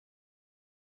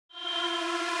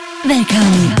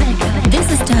Welcome.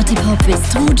 This is Dirty Pop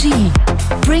with Drew G,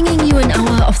 bringing you an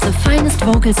hour of the finest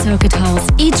vocal circuit house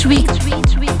each week.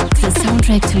 The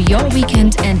soundtrack to your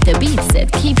weekend and the beats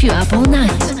that keep you up all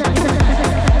night.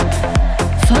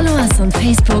 Follow us on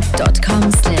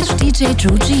Facebook.com/DJ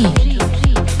Drew G,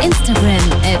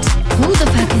 Instagram at Who the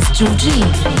Fuck is Drew G,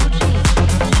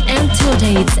 and tour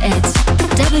dates at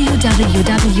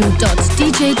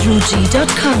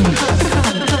www.djdrewg.com.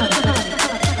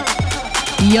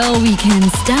 Your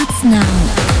weekend starts now.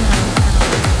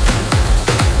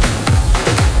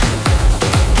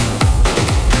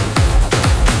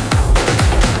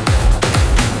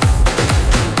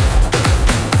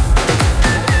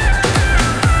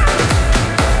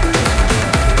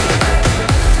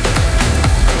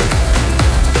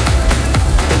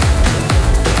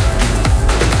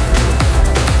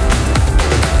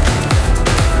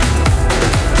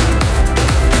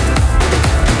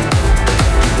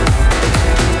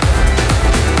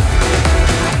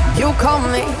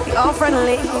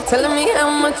 Friendly, telling me how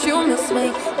much you miss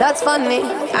me. That's funny,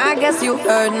 I guess you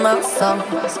heard my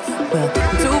songs. Well,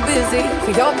 I'm too busy for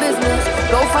your business.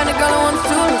 Go find a girl who wants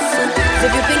to listen. 'Cause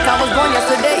if you think I was born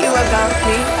yesterday, you have got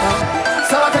me wrong.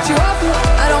 So I cut you off,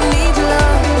 I don't need your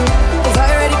love. 'Cause I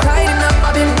already cried enough,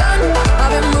 I've been done,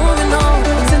 I've been moving on.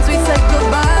 Since we said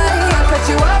goodbye, I cut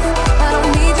you off, I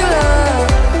don't need your love.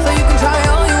 So you can try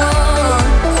all you want.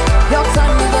 Your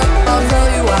time is up, I'll tell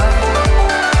you why.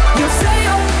 You say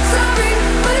you're sorry,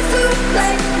 but it's too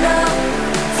late now.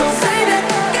 So save it,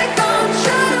 get gone,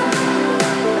 shut up.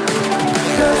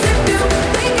 'Cause if you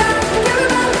think I care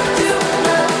about you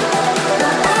now,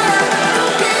 then I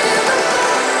don't give a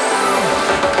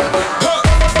fuck.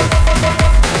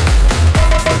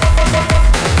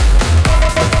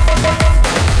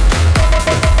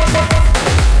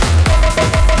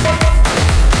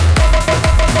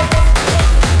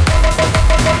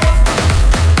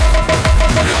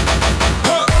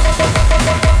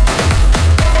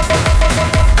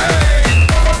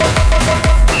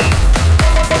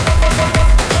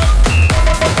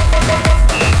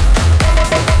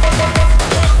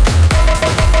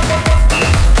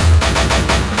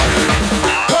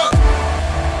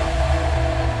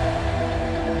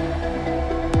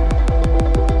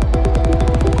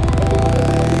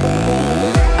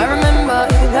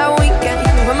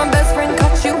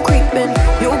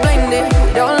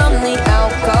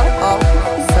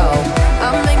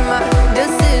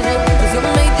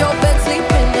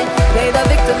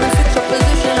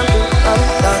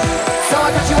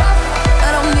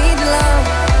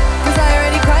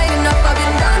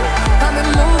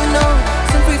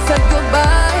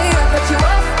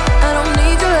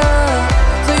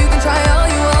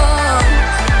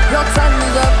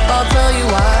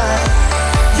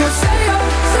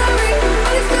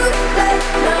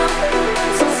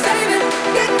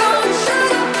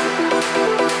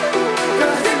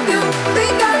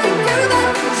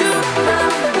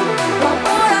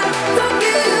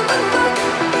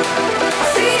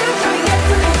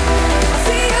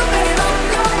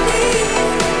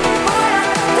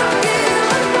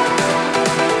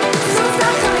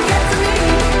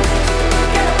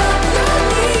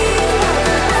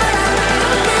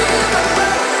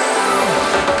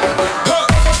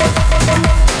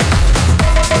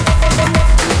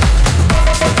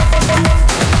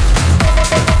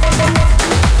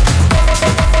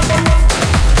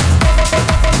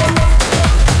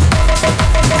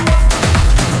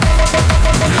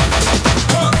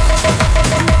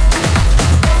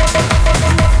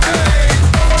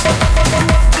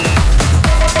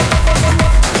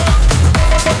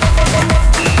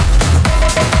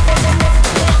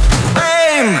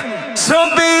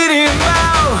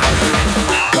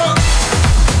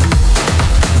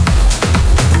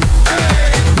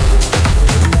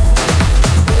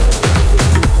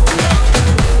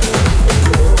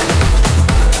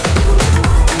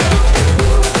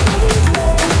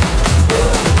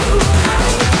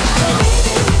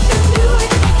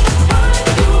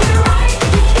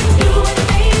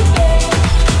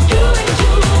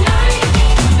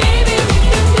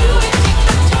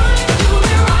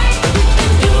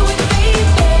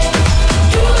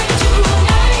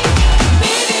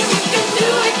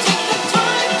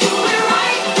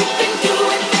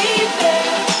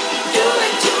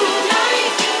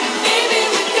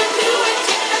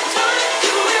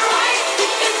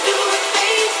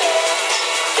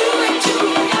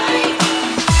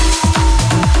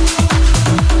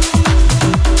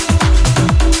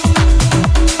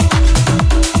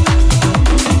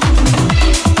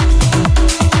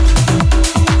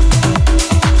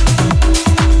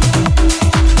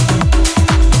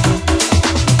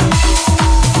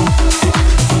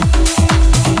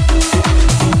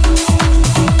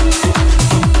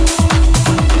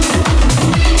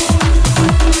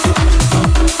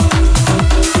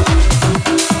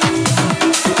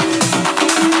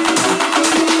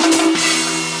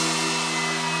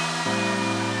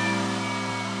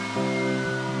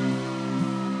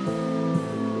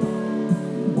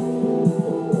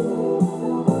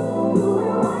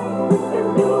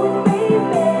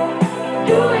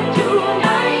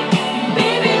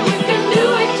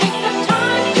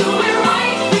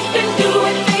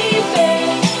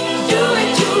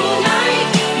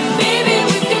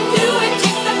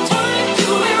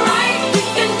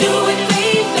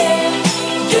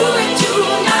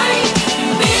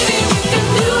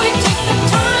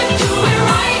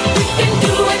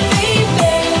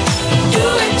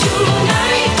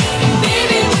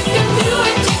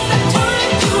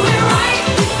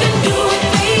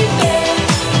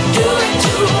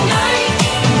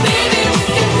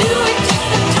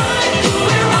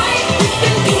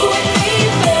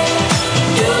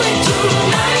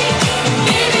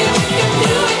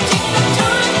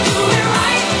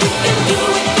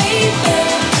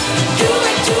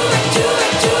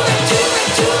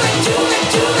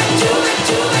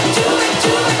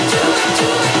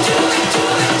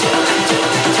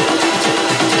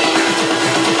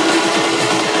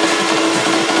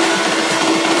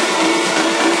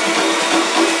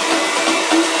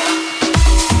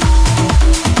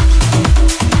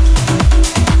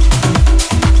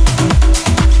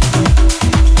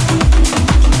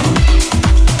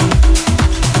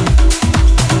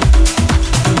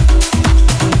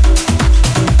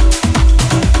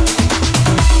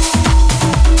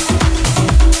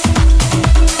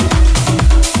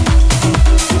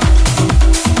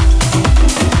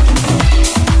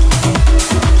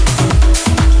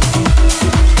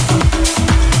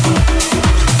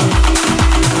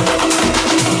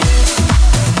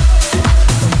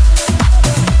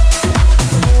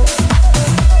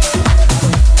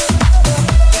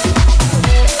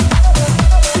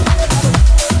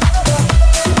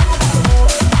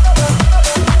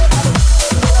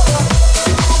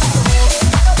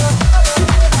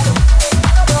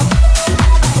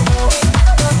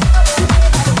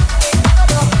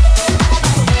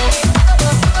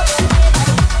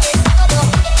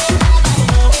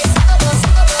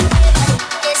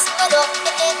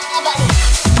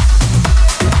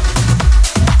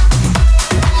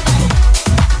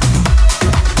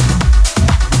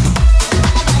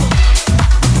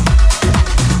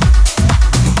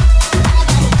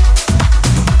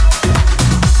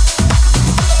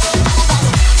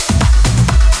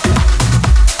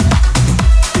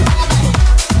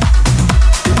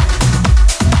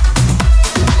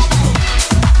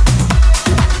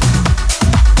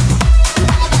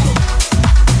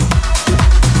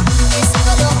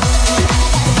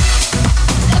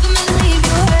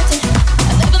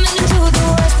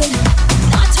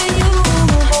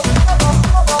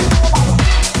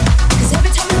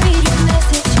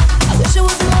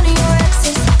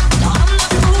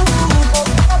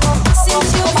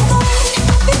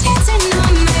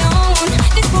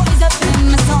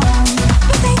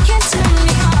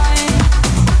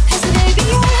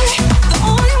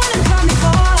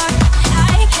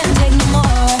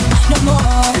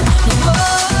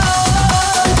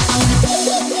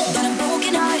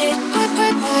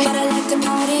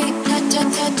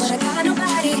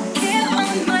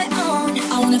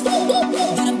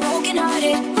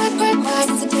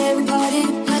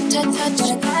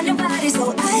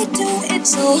 it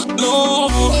so low.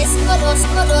 Yes, skoro,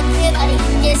 skoro, everybody.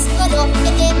 Yes, skoro,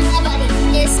 everybody.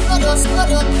 Yes, skoro,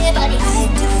 skoro, everybody. I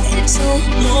do it so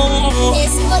low.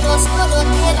 Yes, skoro, skoro,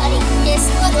 everybody. Yes,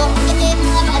 skoro,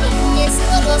 everybody. Yes,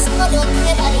 skoro, skoro,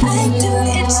 everybody. I do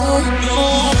it so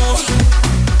low.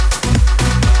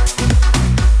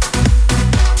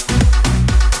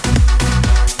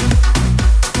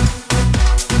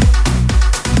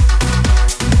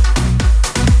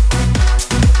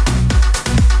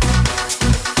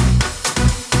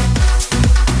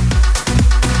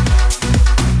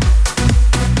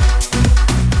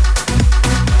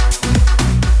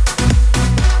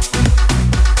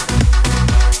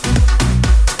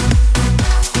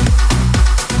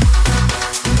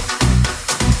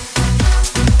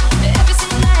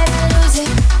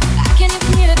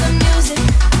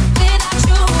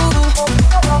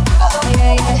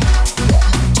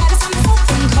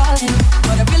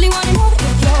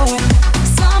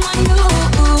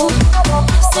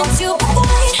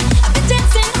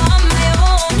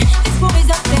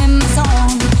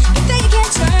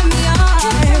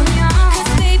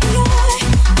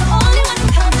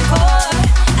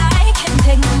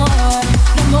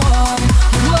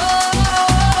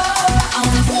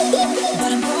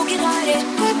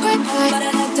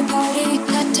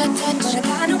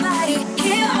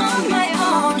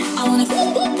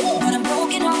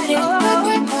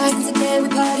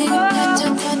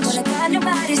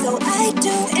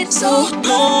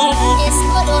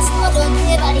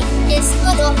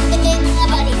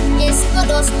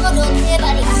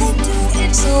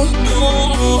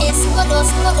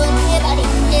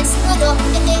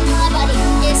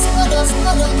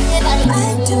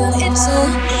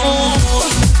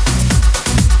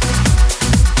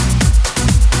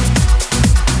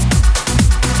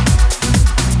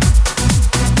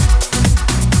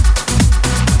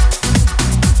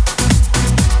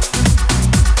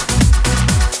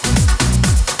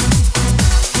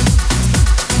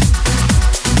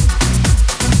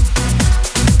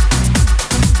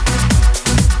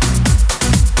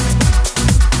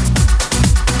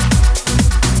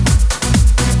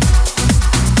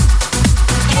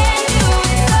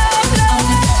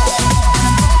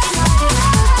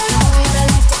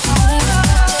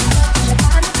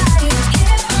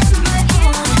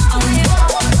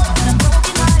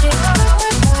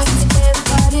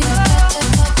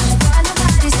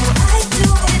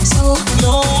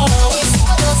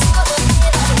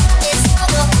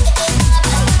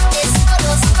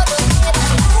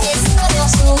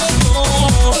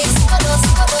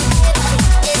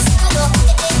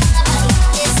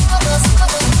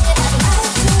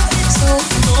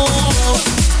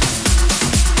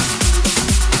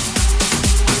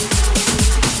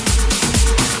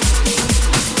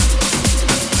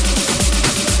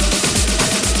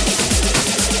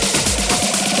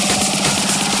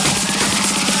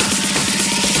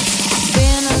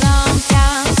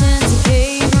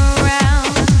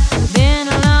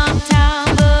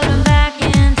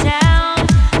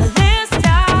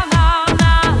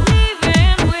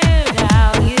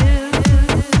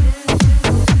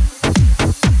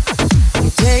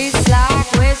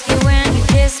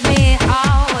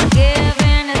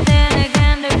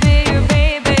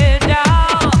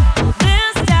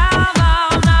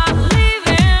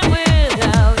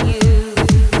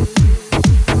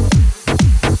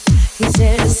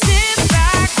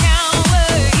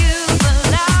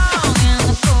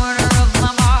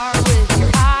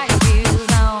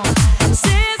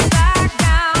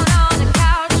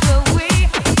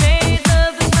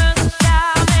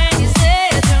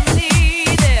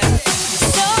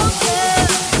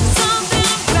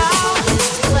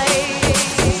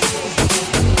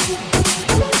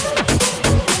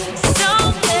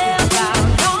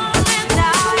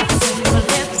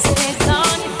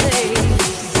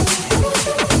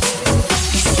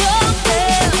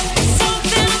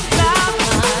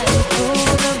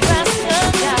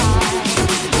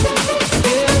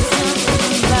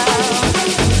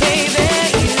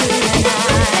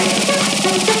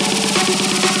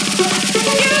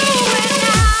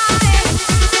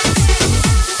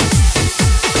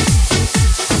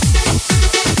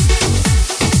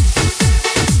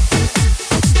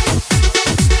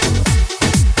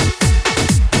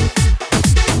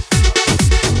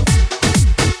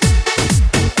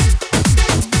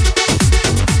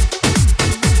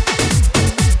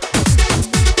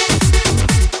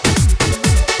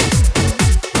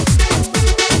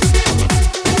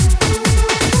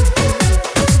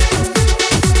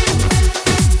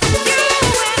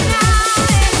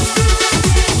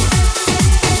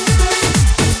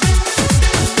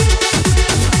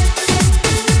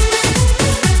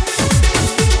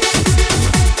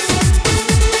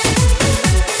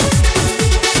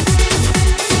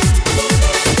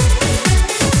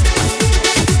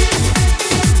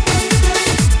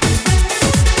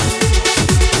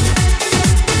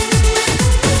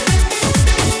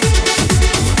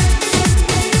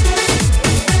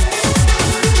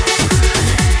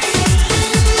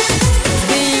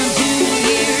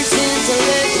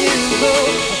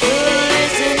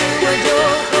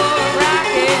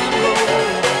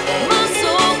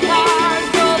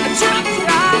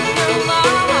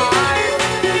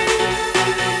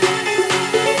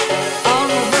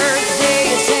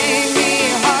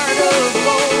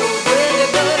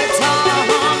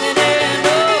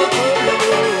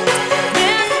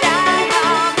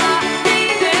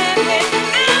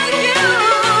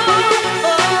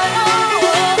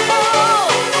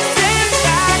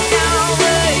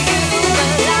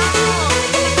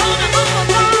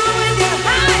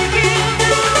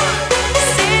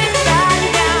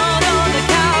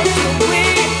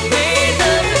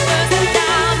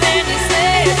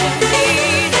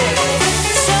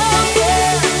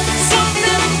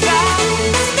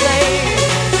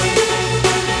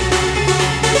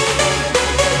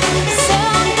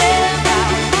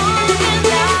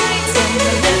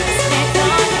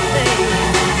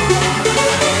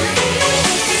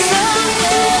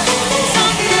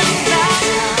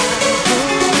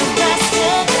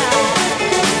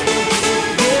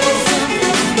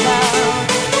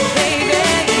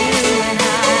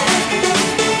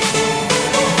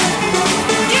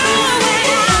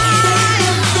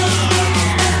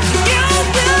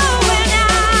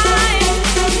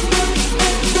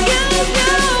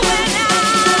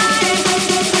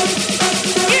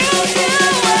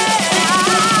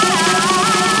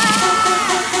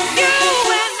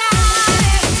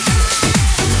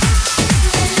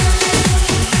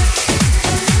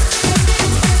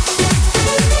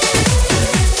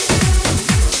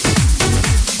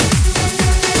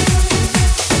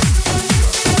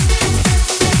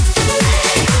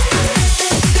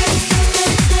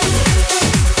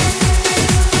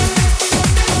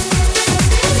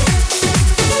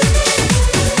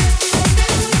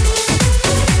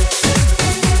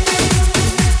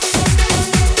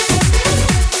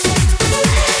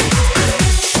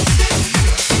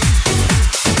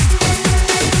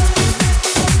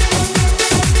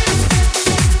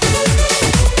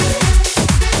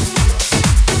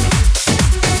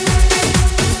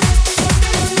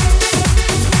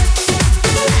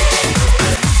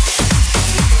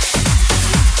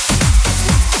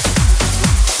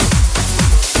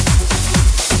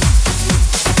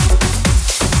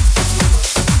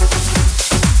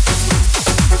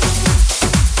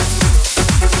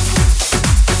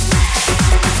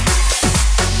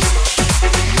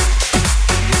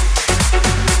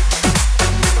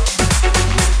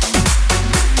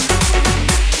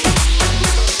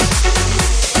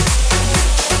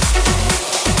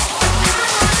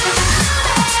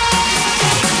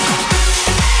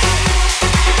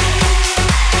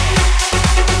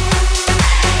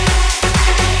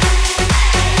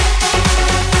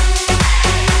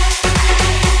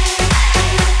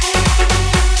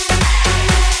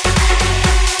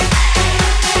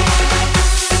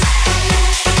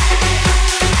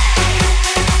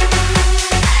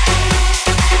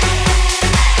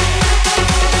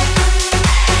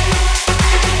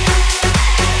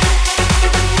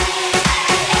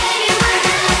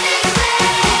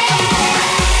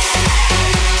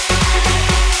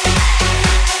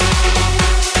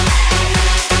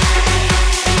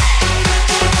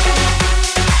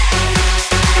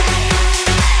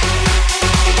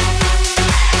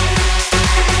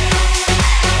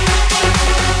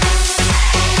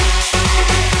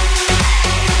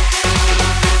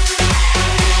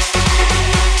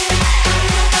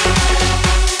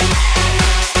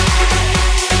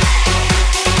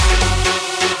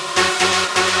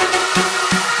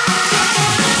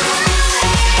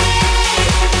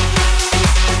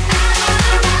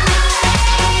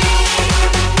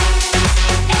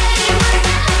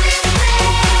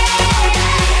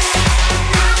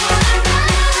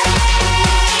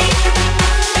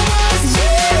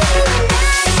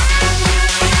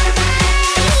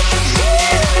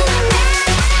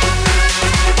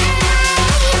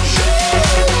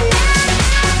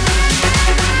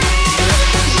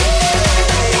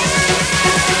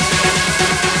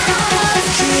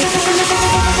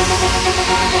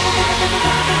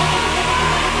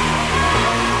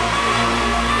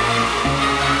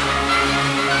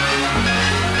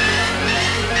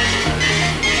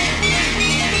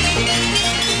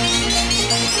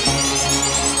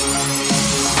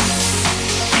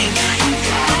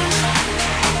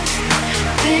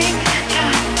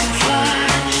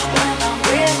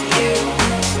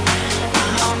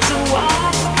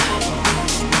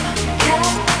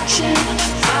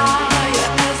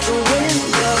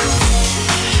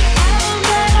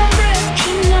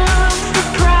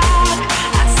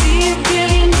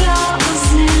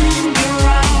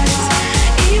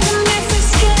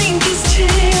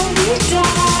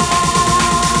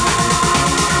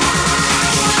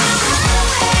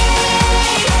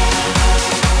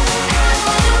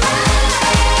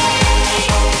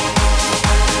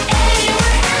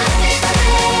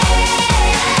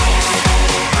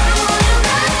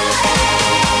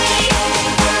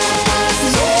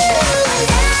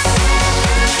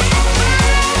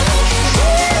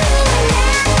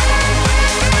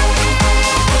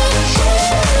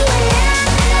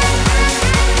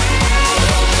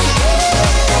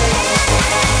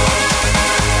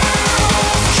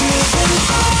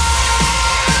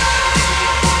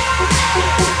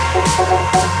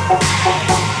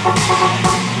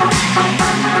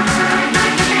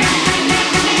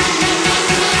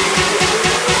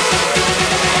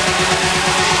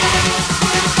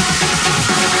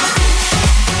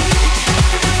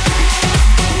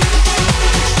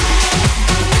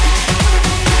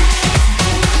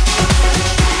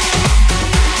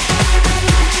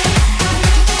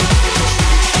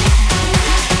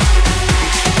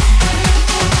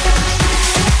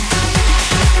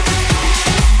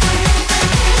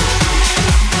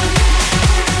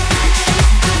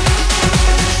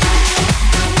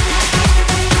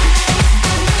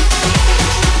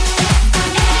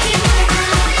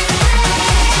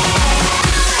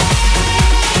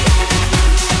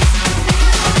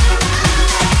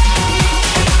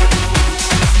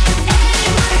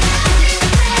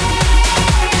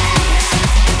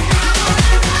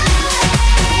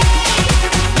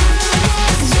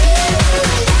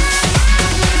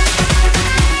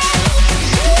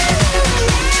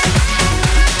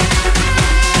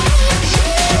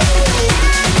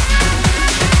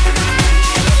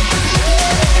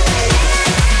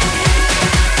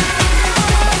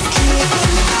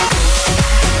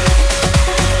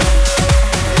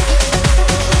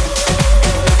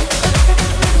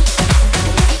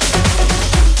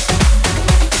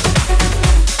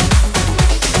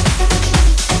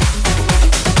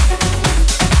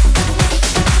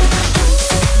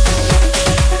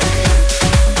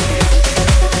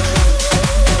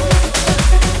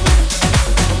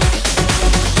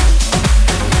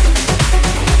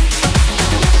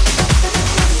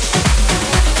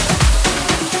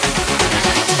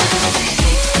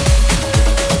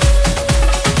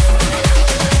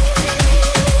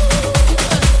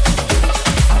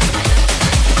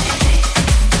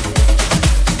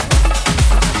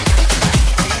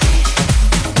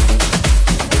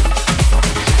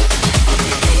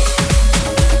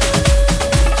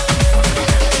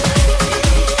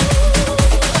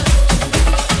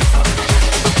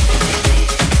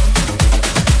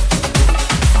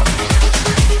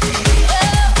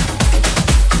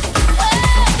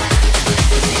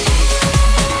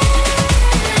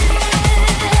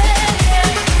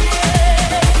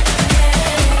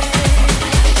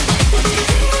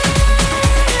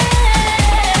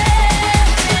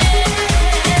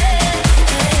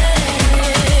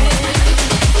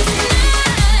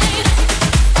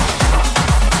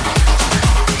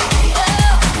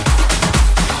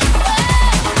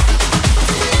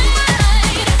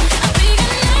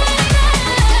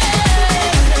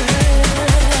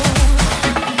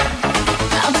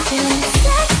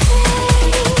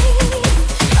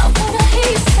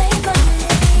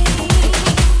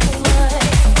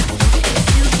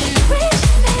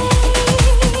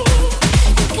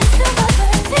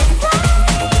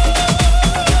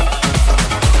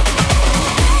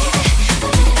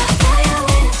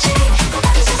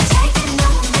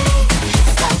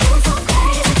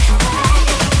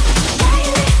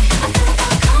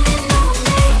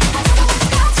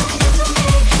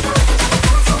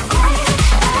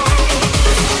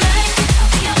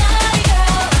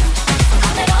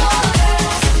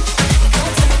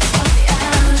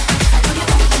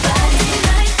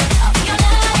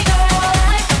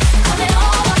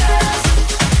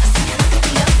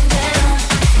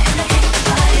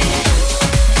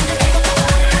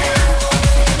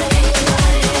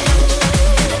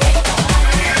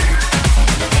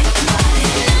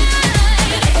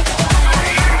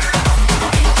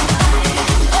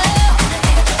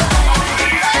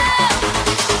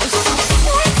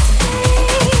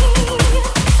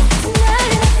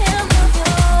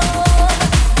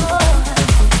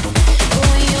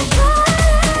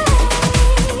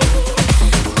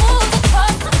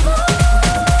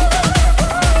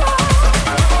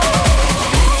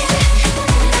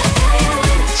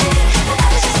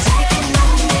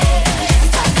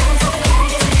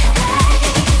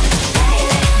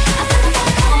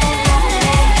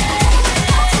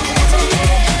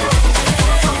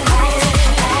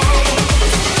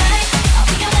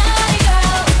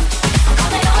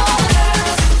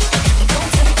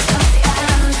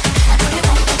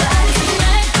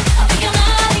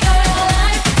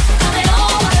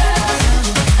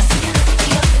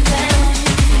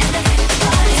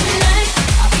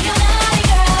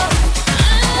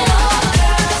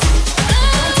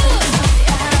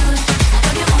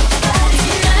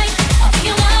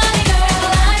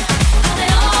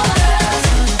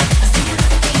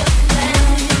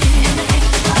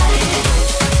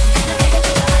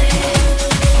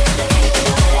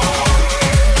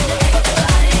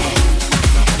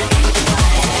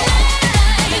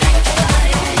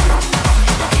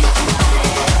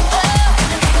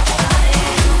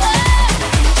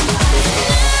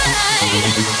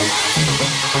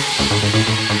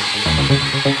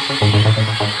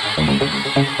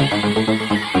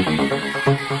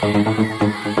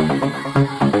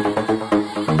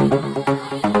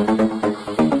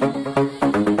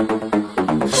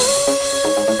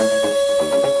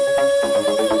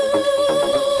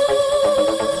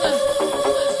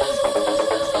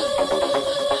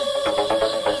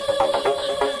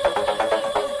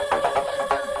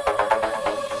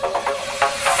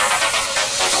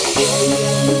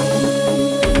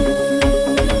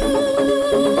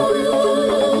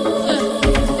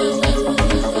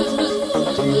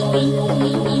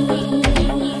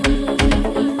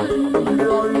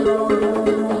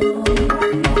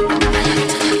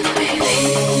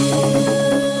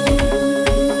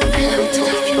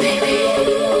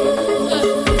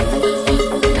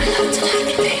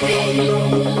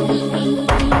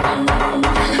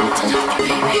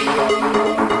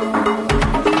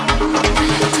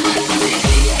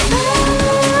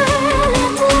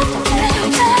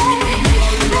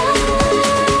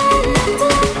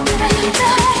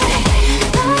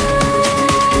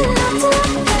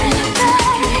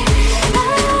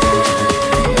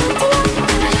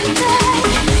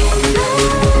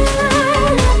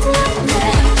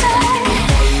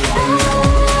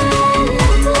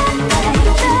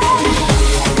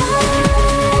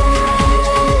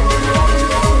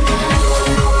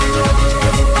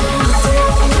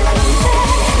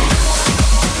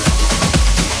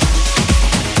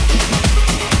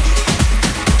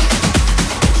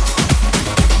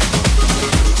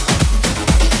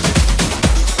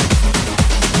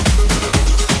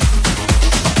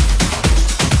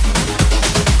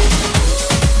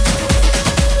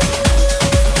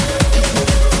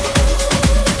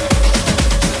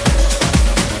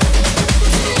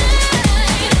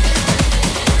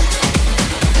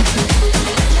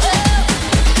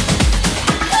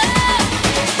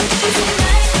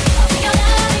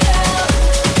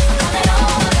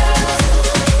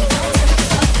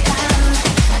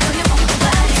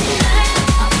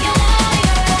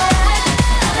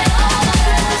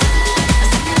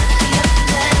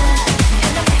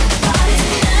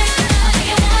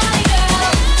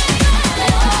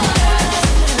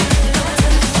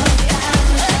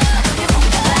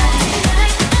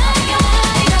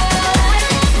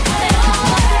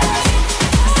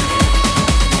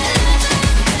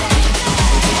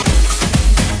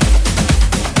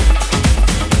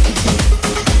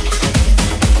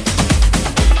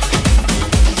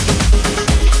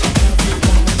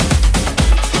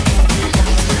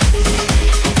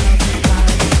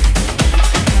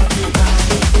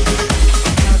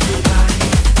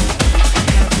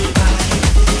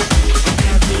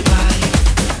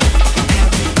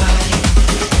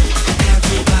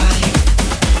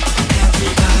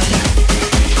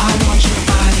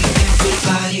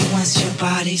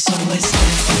 body, so let's check.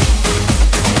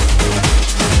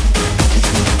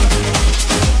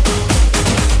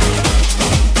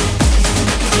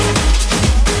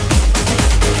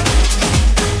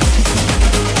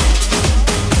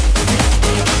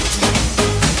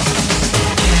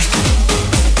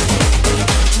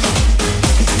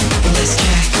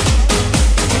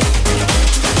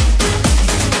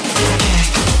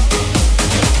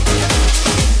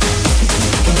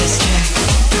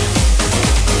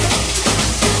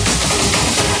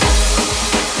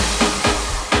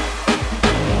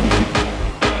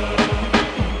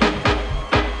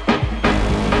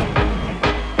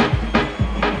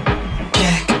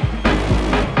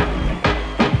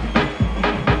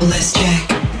 Let's check.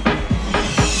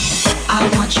 I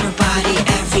want your body,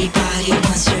 everybody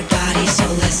wants your body, so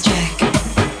let's check.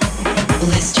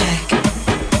 Let's check.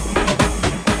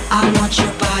 I want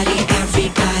your body,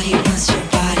 everybody wants your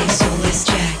body, so let's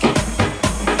check.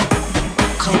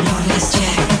 Come on, let's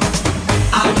check.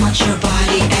 I want your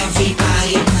body,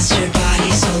 everybody wants your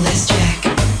body, so let's check.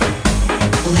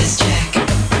 Let's check.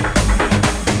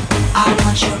 I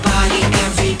want your body,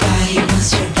 everybody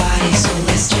wants your body, so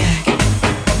let's check.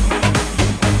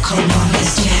 Come on,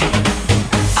 let's check.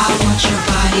 I want your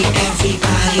body,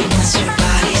 everybody wants your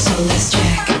body, so let's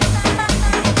check.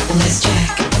 Let's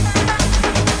check.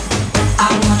 I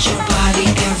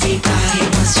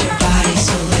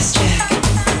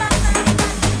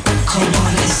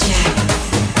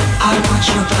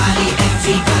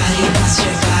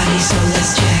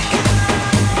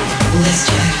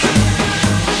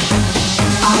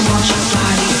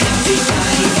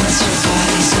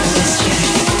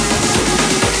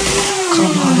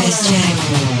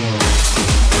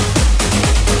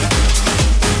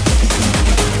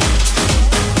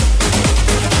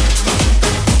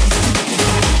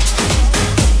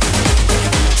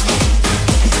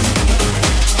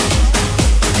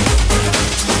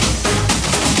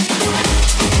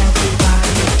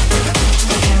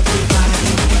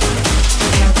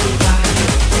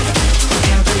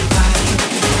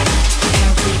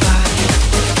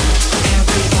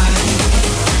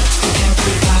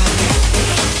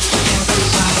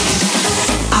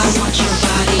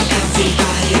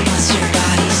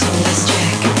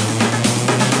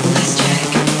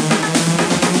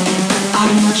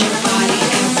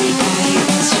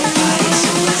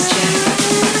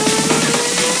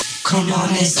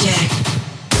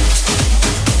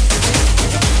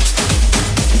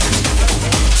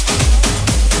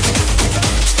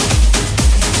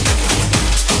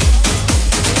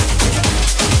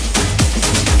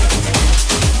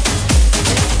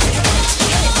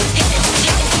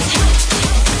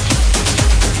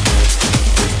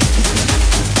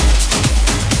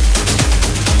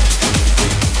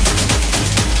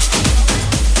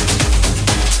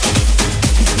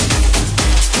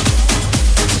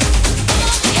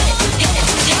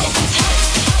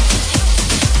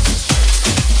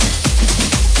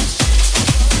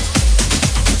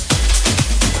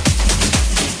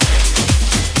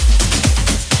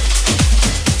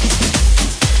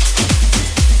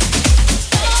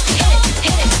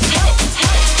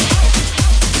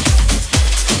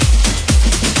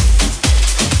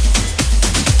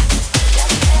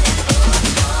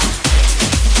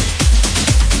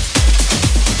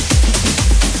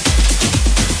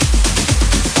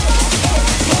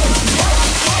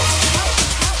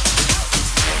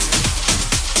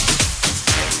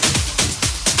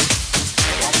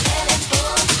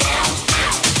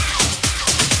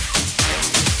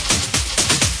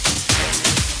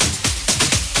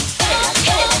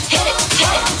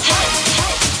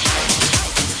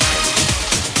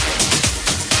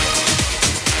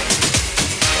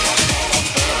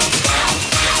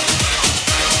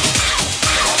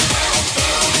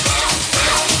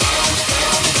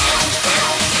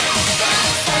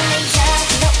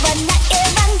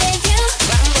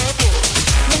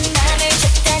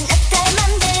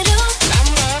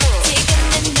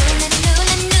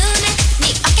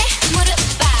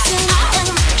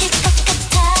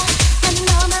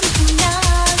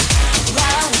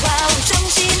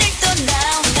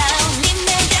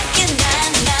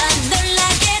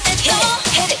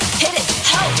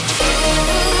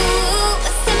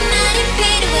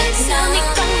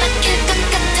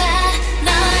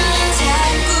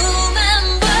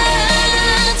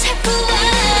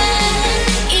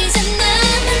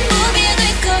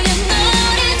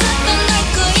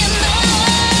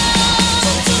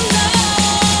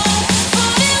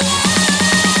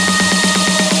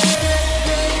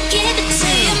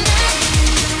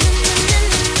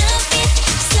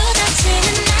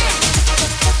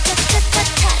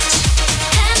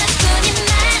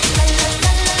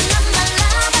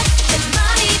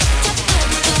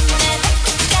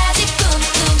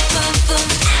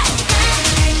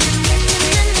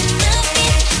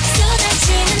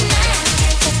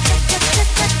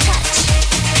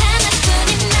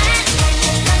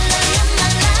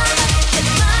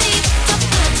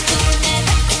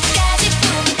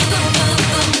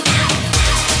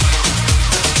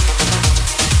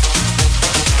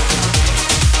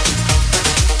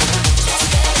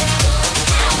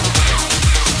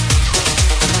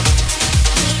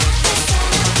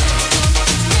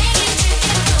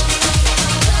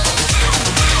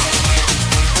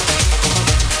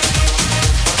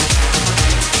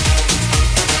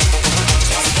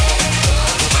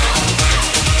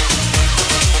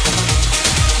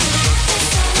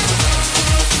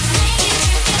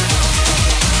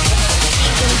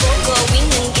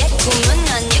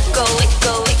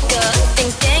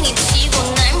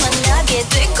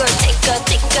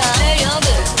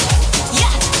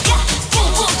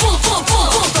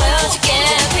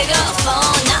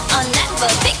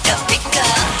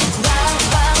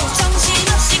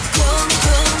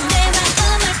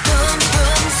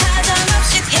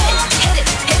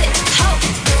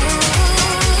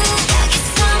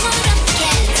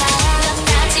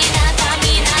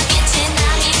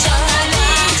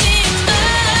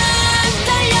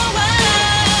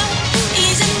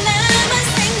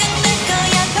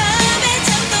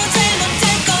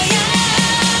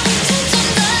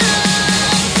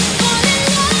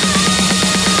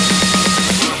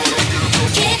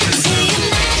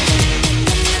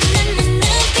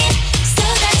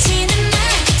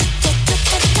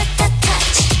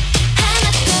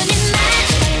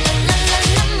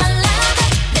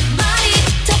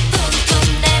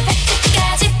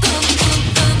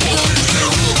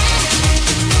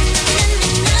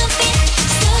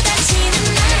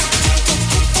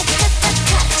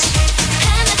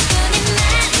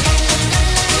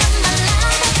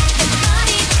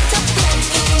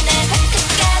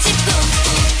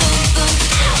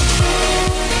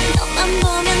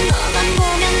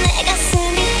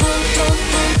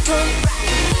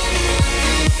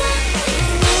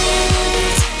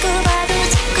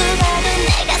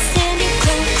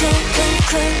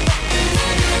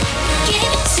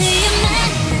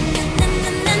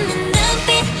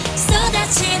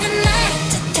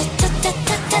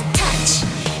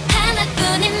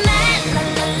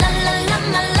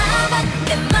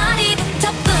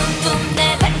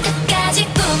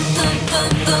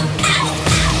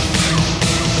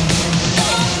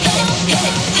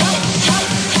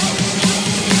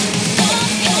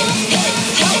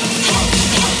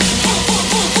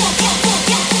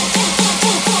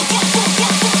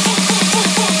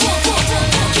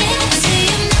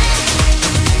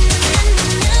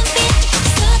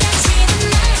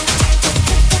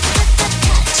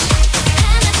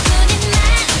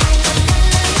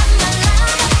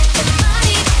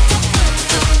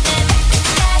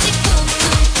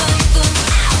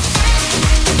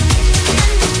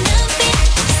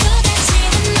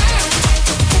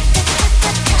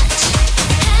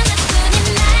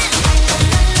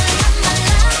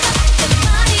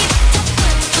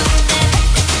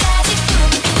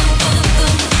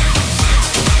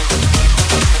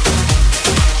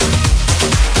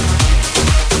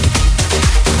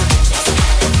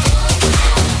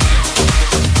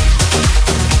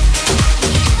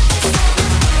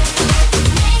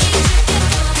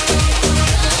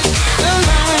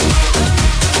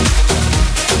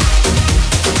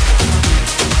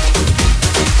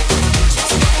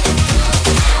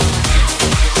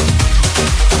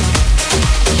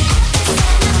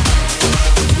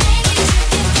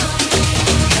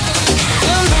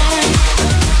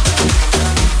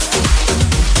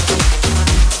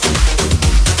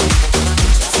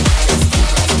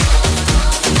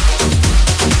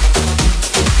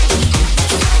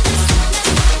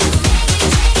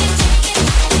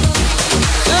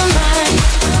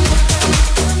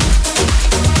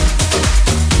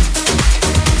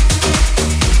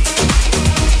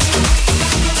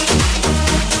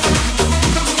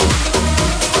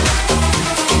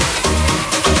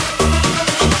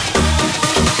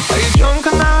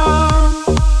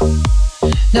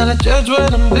judge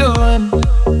what I'm doing.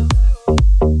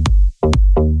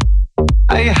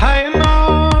 Are you high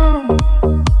enough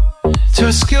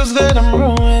to skills that I'm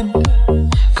ruined?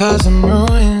 Cause I'm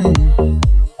ruined.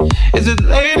 Is it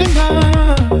late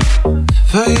enough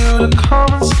for you to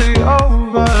come and stay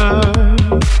over?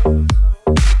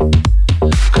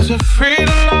 Cause we're free to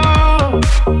love,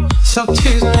 so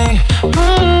tease me.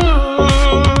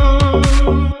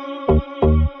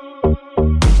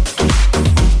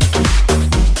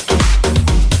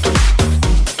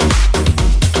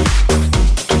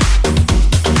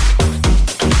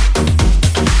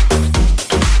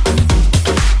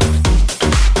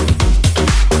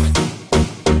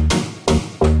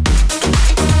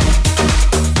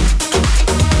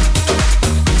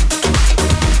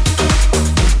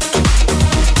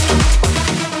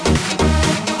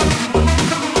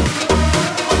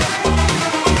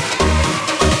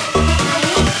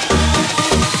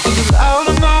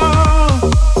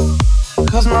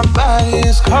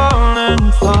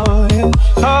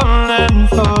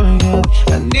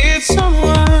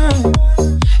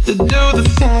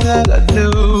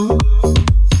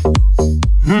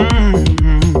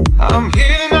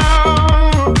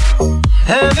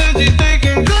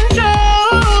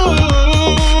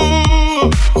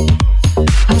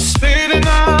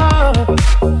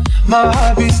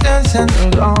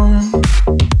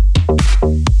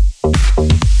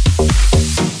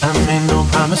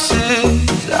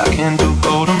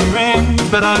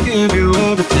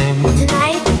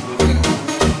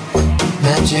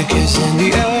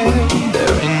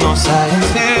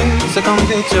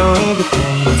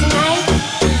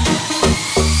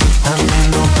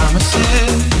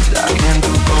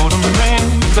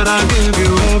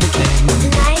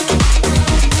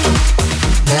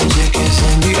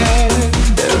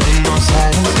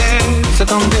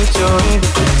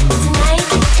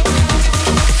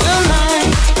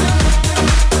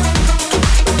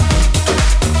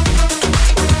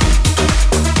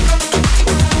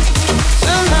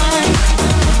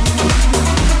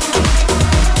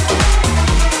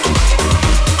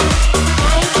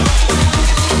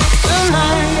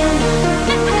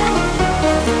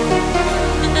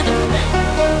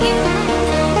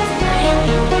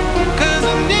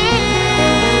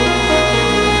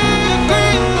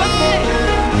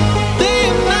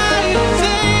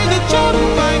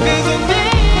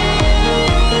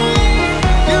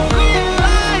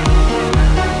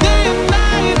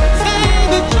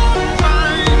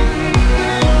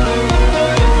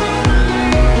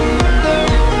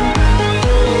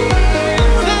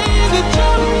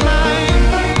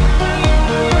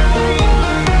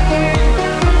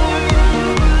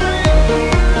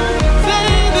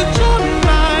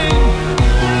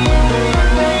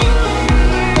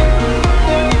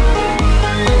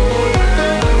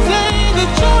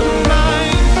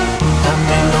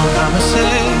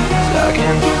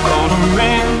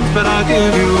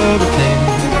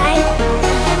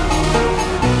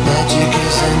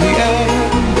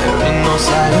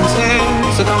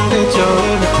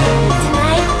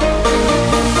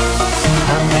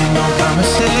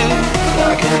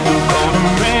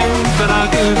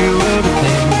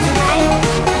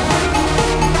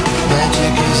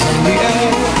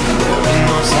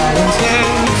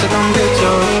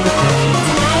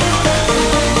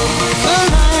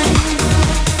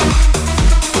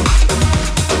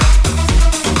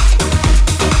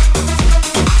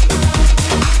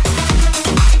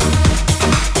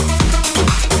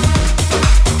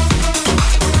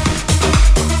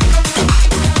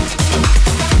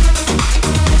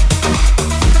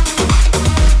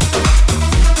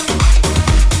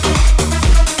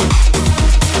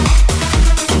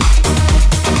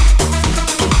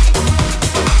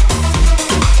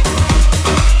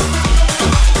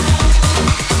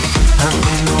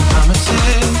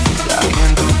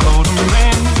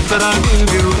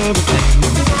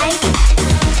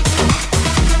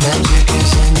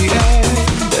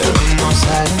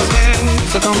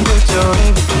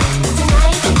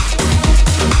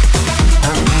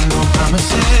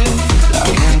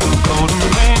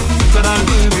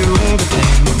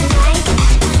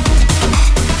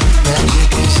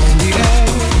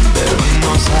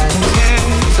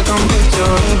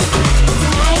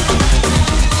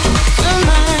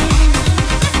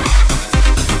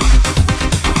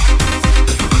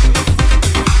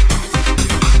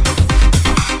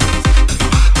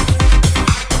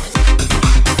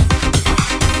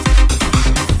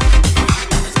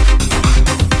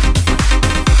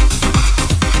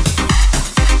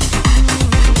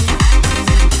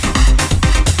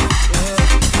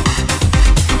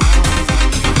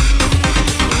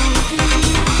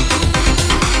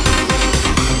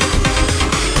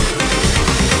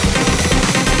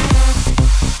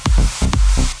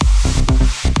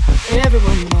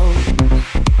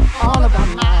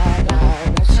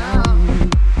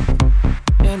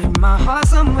 heart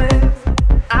somewhere.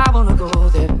 I wanna go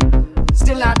there,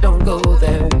 still I don't go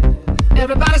there.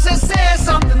 Everybody says say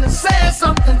something, say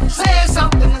something, say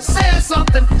something, say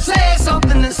something, say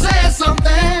something, say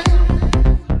something.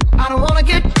 I don't wanna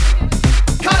get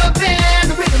caught up in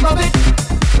the rhythm of it,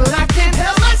 but I can't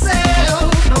help myself.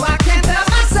 No, I can't help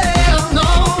myself. No,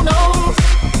 no.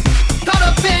 Caught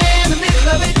up in the middle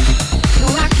of it. No,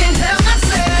 I can't help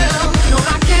myself. No,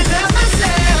 I can't help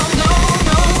myself. No,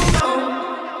 no, no.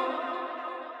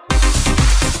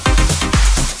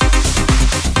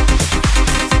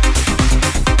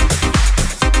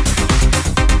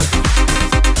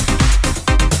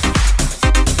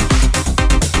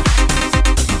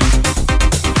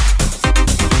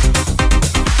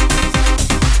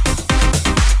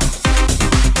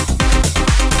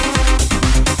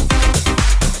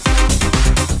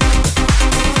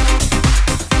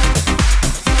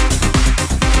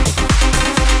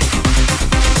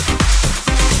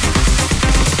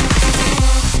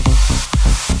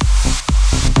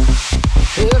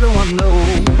 Everyone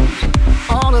knows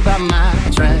all about my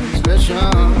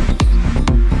transgression.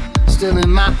 Still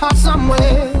in my heart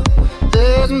somewhere,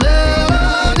 there's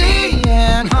melody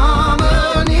and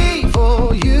harmony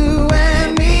for you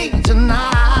and me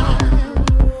tonight.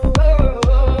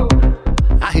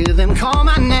 I hear them call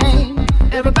my name.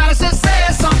 Everybody says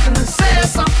say something, say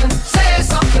something, say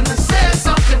something, say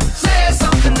something, say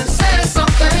something, say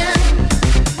something.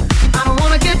 I don't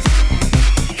wanna get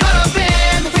caught up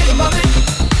in the rhythm of it,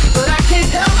 but I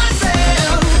can't help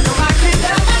myself. No, I can't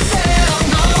help myself.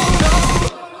 No, no.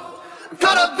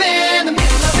 Caught up in the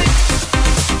middle of it.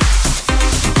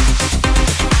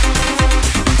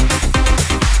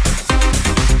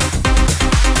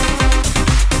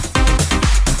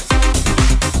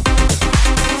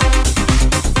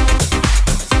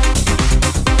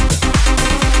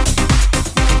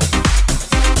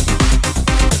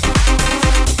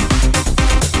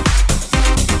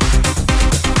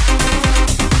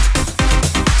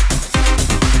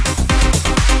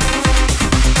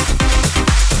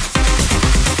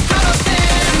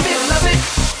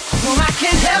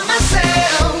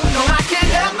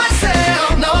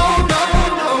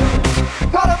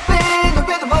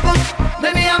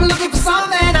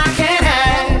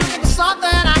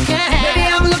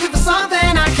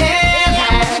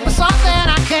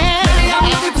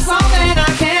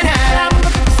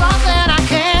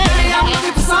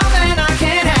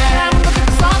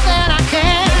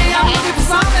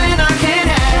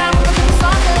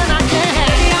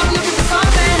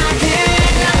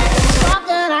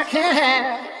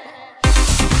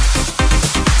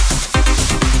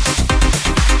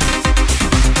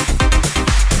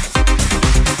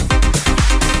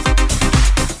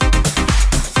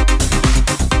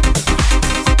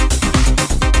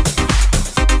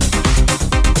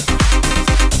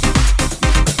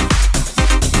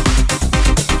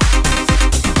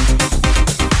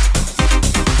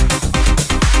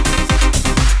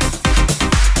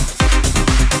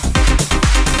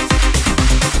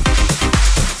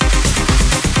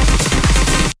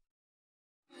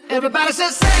 Everybody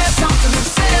says say something,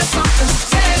 say something,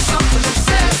 say something,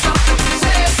 say something,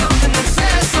 say something,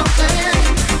 say something.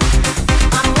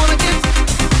 I don't wanna get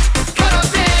caught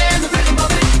up in the rhythm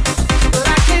of it, but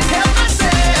I can't help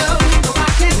myself. No,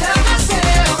 I can't help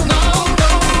myself. No, no.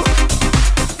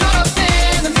 Caught up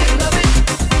in the middle of it.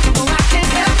 No, I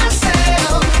can't help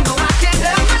myself. No, I can't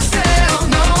help myself.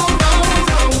 No, no,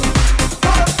 no.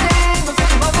 Caught up in the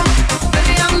rhythm of it.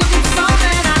 Maybe I'm looking for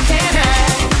something I can't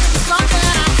have. Something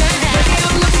I can't have. Maybe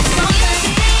I'm looking for something.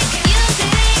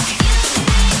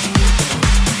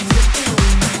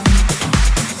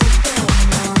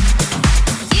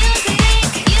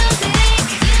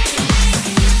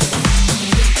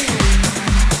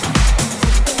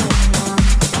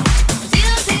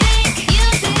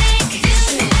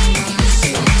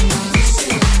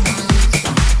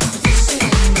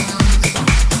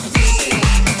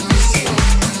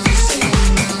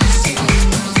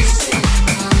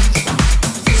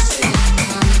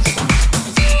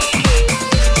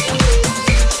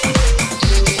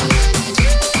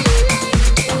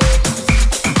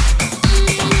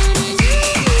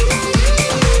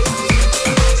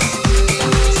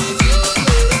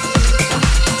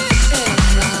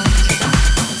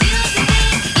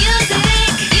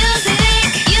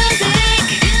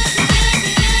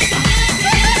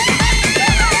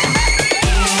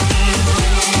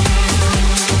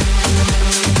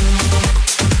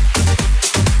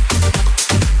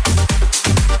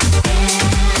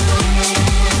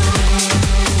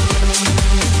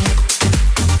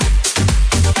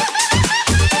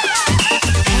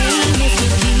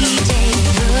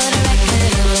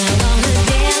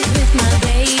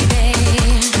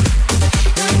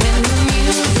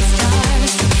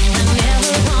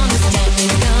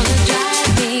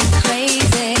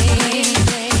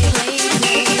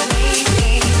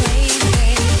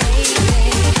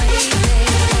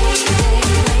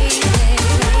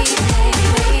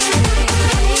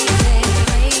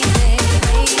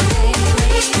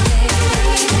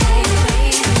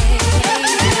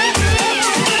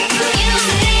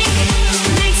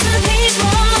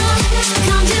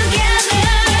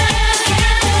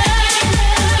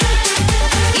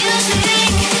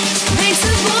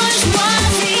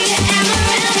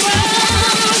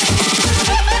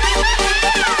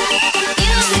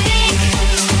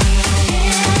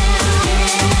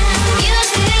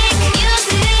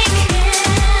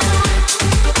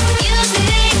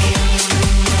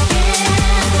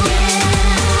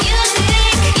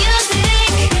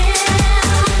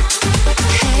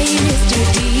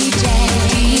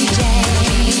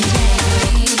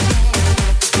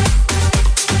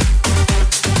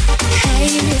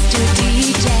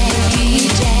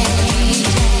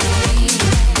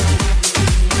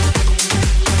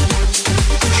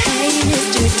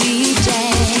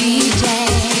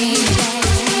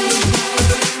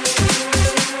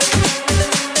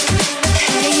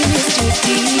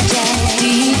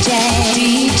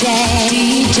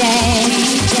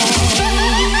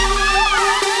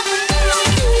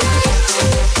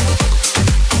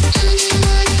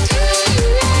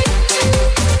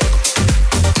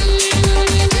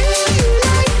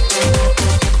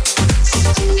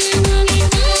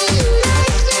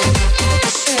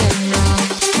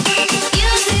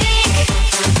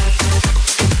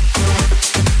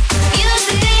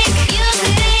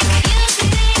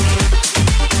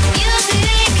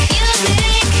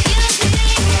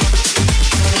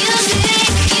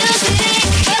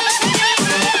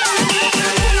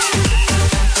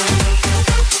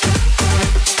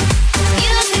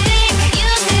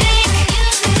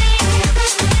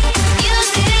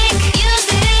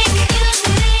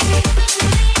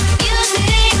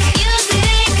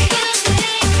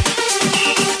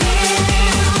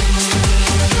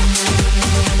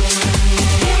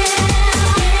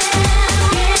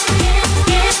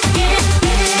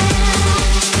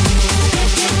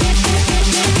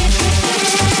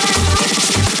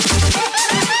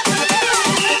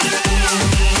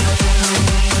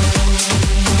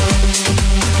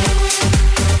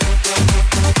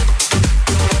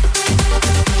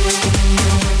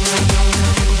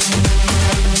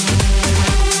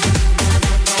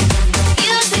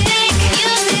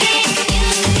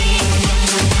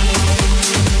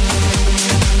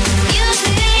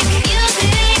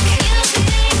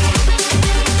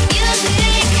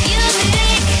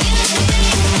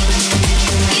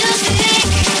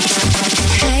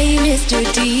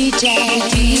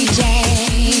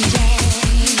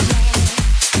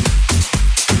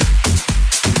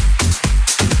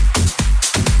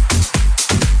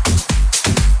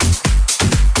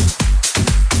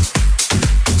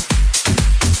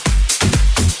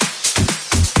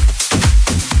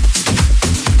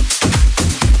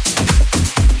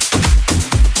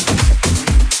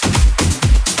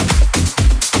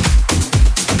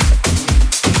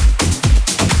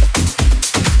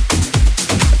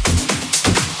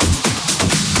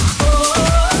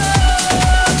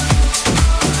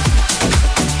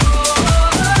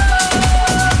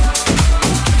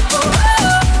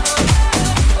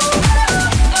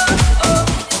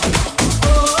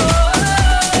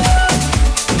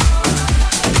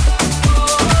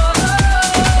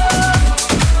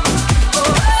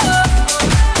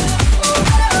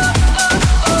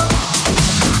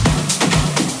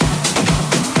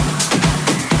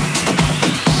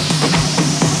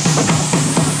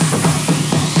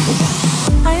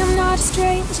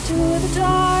 chains to the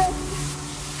dark.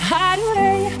 Hide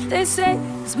away, they say,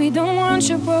 'cause we don't want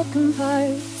your broken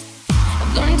parts.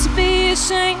 I've learned to be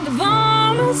ashamed of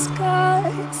all my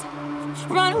scars.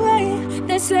 Run away,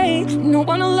 they say, no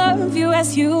one will love you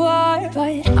as you are.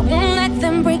 But I won't let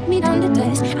them break me down to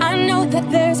dust. I know that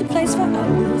there's a place for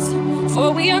us,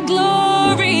 for we are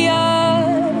glorious.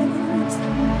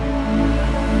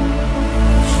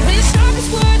 When the sharpest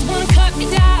words wanna cut me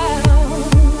down,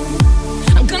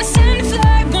 I'm gonna send a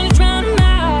flag, gonna drown them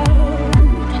out.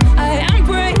 I am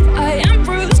brave, I am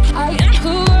bruised, I am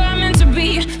who I'm meant to be.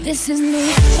 This is me.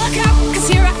 Look out, 'cause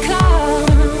here I come.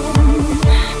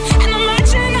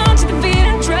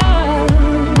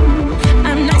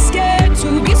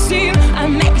 I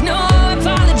make no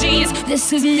apologies.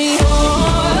 This is me.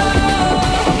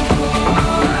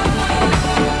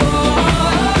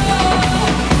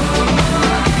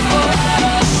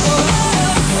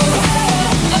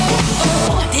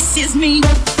 This is me.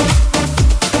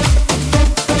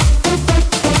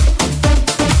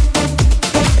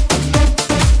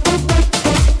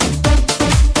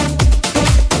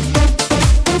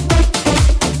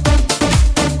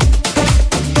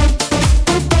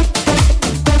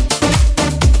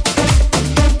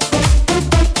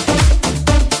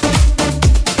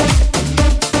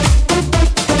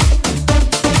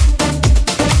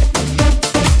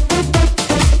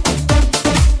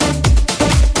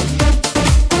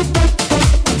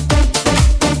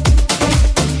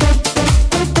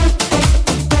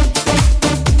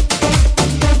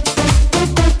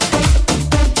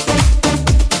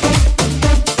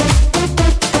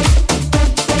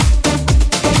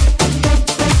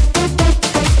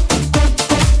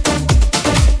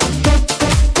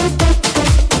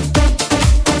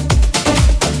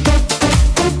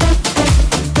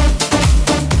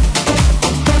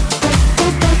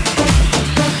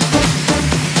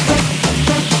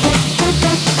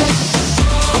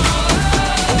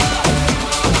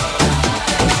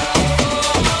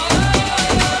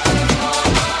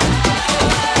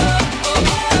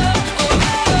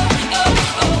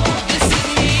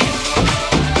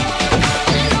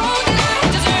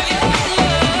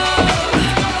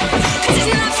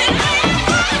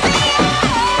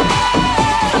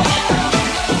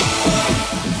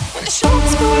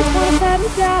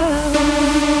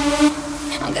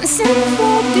 I'm gonna send a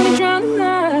flag, gonna drown them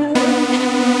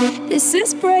out. This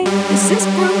is brave, this is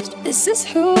bruised, this is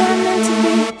who I'm meant to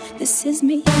be. This is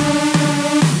me.